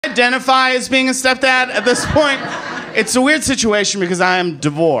identify as being a stepdad at this point. It's a weird situation because I am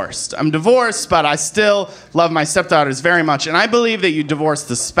divorced. I'm divorced, but I still love my stepdaughters very much. And I believe that you divorce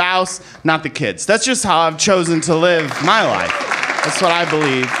the spouse, not the kids. That's just how I've chosen to live my life. That's what I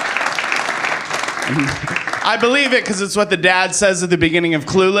believe. I believe it because it's what the dad says at the beginning of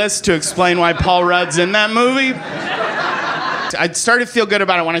Clueless to explain why Paul Rudd's in that movie. I started to feel good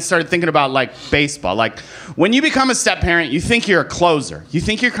about it when I started thinking about, like, baseball. Like, when you become a step-parent, you think you're a closer. You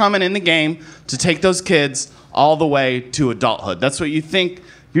think you're coming in the game to take those kids all the way to adulthood. That's what you think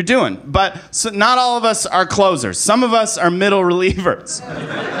you're doing. But not all of us are closers. Some of us are middle relievers.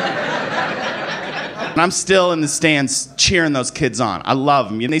 And I'm still in the stands cheering those kids on. I love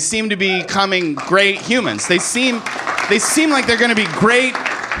them. And they seem to be becoming great humans. They seem like they're going to be great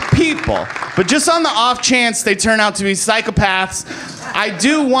people. But just on the off chance they turn out to be psychopaths, I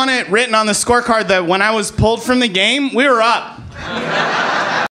do want it written on the scorecard that when I was pulled from the game, we were up.